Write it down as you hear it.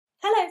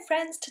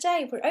friends,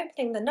 today we're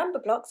opening the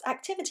Numberblocks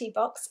Activity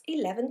Box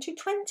 11 to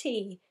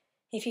 20.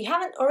 If you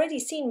haven't already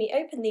seen me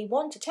open the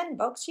 1 to 10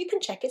 box, you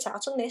can check it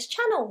out on this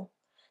channel.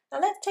 Now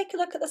let's take a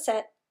look at the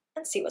set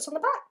and see what's on the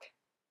back.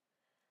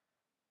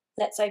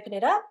 Let's open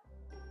it up.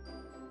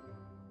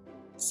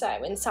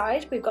 So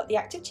inside we've got the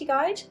activity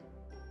guide,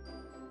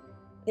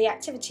 the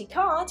activity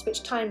cards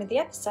which tie in with the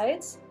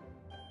episodes,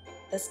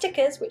 the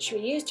stickers which we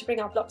use to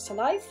bring our blocks to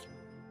life,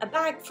 a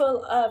bag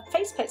full of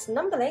faceplates and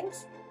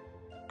numberlings,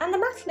 and the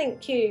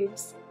MathLink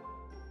Cubes.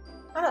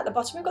 And at the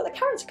bottom we've got the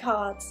character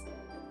cards.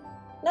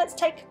 Let's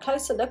take a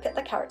closer look at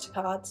the character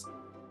cards.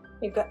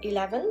 We've got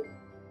 11,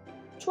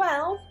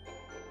 12,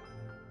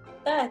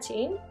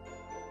 13,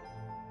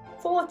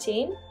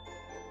 14,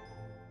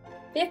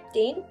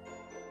 15,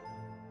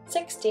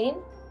 16,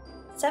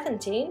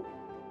 17,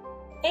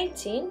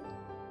 18,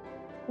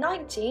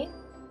 19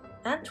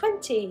 and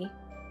 20.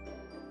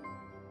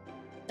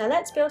 Now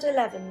let's build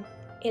 11.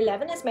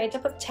 11 is made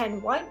up of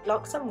 10 white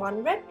blocks and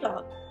 1 red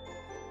block.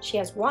 She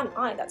has one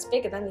eye that's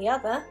bigger than the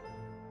other.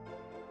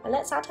 And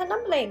let's add her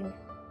numbering.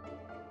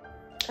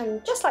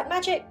 And just like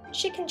magic,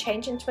 she can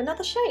change into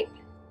another shape.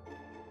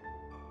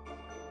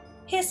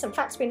 Here's some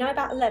facts we know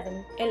about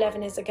 11.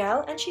 11 is a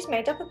girl and she's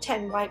made up of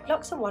 10 white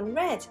blocks and 1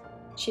 red.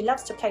 She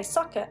loves to play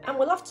soccer and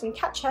will often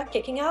catch her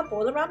kicking her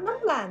ball around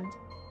Numberland.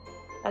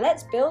 Now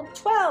let's build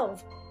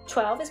 12.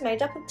 12 is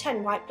made up of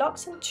 10 white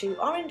blocks and 2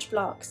 orange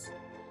blocks.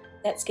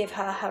 Let's give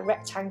her her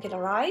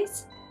rectangular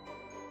eyes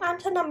and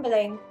her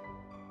numbering.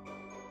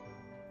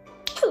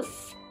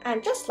 Poof!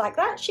 And just like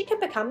that, she can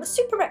become a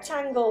super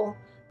rectangle.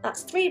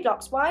 That's 3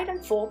 blocks wide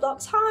and 4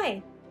 blocks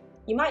high.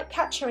 You might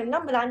catch her in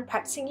Numberland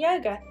practicing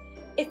yoga.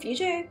 If you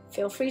do,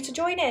 feel free to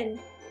join in.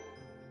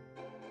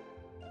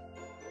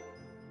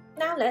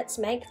 Now let's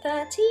make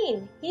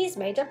 13. He is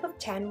made up of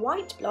 10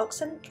 white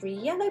blocks and 3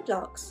 yellow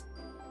blocks.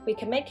 We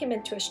can make him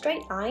into a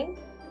straight line.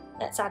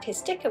 Let's add his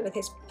sticker with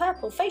his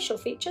purple facial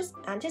features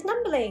and his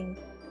numbering.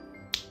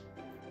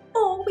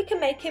 Or we can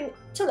make him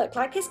to look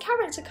like his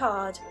character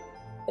card.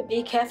 But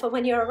be careful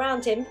when you're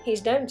around him,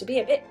 he's known to be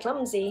a bit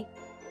clumsy.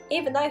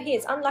 Even though he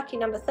is unlucky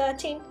number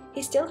 13,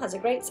 he still has a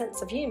great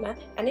sense of humour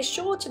and is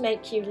sure to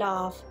make you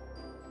laugh.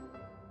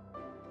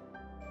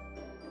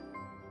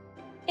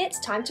 It's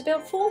time to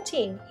build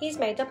 14. He's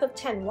made up of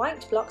 10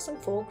 white blocks and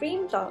 4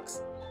 green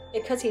blocks.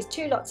 Because he's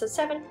 2 lots of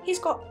 7, he's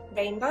got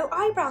rainbow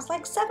eyebrows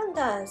like 7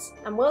 does,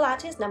 and we'll add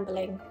his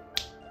numbering.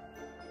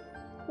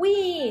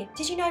 Whee!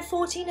 Did you know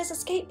 14 is a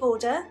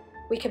skateboarder?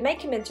 We can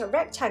make him into a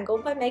rectangle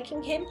by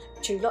making him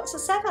 2 lots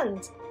of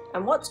 7s.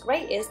 And what's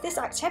great is this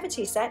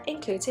activity set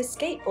includes his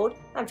skateboard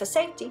and for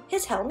safety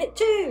his helmet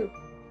too.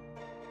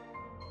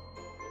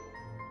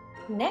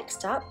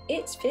 Next up,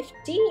 it's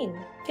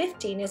 15.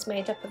 15 is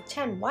made up of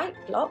 10 white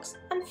blocks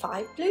and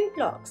 5 blue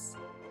blocks.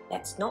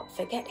 Let's not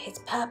forget his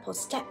purple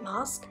step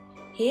mask.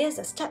 He is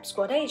a Step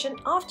Squad agent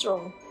after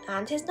all,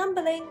 and his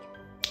numbering.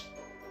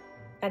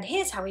 And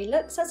here's how he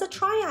looks as a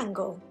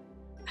triangle.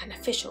 An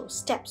official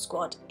Step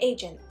Squad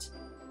agent.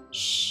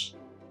 Shh!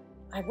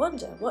 I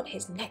wonder what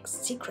his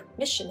next secret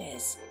mission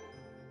is.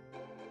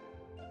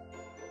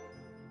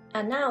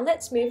 And now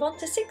let's move on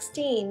to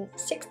 16.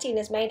 16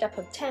 is made up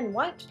of 10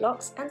 white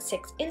blocks and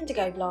 6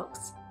 indigo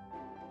blocks.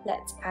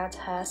 Let's add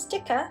her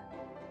sticker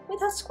with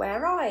her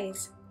square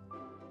eyes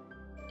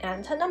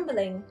and her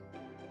numbering.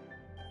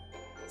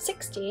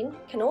 16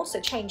 can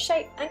also change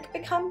shape and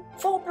can become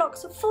 4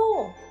 blocks of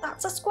 4.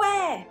 That's a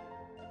square.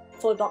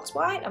 4 blocks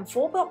wide and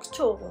 4 blocks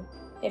tall.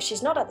 If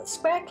she's not at the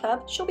square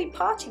club, she'll be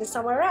partying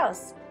somewhere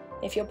else.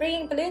 If you're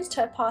bringing balloons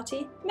to her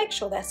party, make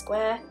sure they're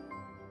square.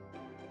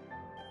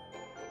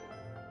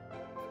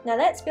 Now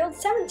let's build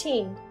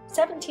 17.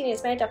 17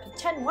 is made up of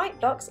 10 white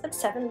blocks and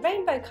 7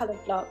 rainbow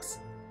coloured blocks.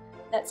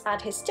 Let's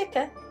add his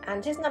sticker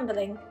and his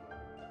numbering.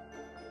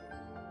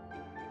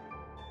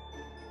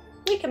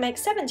 We can make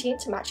 17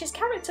 to match his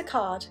character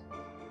card.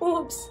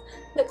 Oops,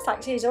 looks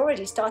like he's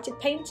already started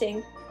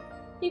painting.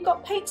 You've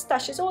got paint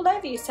splashes all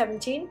over you,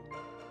 17.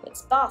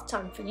 It's bath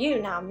time for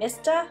you now,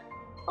 mister.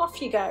 Off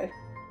you go.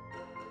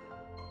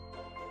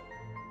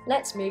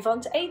 Let's move on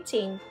to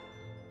 18.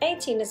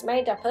 18 is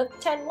made up of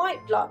 10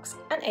 white blocks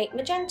and 8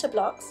 magenta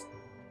blocks.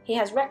 He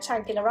has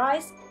rectangular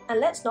eyes,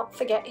 and let's not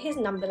forget his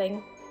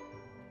numbering.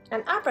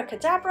 And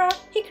abracadabra,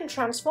 he can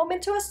transform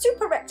into a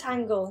super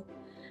rectangle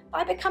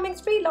by becoming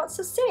 3 lots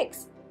of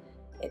 6.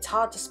 It's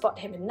hard to spot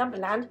him in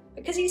Numberland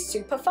because he's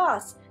super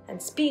fast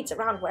and speeds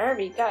around wherever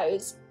he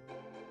goes.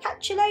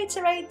 Catch you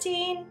later,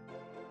 18!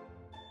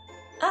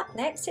 Up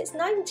next it's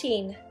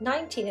 19.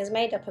 19 is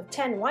made up of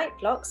 10 white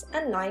blocks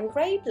and 9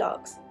 grey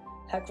blocks.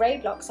 Her grey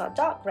blocks are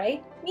dark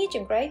grey,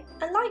 medium grey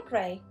and light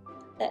grey.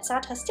 Let's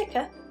add her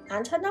sticker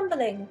and her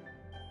numbering.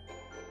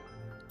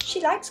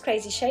 She likes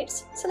crazy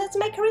shapes, so let's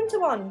make her into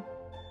one.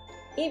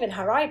 Even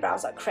her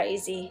eyebrows are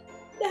crazy.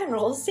 They're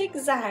all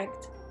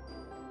zigzagged.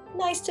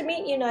 Nice to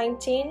meet you,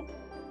 19.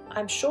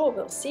 I'm sure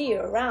we'll see you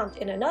around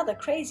in another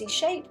crazy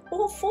shape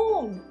or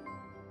form.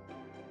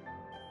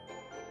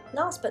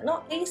 Last but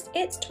not least,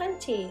 it's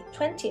 20.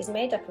 20 is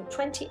made up of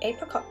 20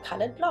 apricot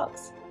coloured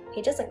blocks.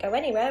 He doesn't go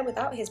anywhere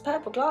without his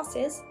purple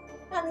glasses.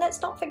 And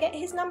let's not forget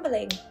his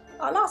numbering.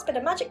 Our last bit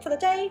of magic for the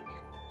day.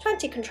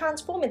 20 can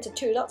transform into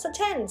 2 lots of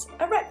 10s,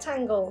 a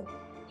rectangle.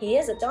 He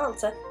is a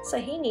dancer, so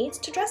he needs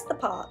to dress the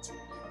part.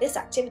 This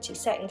activity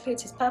set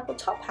includes his purple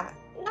top hat.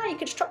 Now you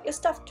can strut your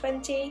stuff,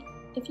 20.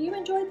 If you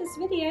enjoyed this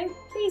video,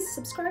 please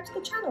subscribe to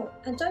the channel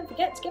and don't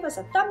forget to give us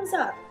a thumbs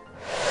up.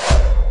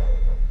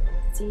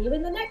 See you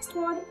in the next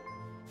one.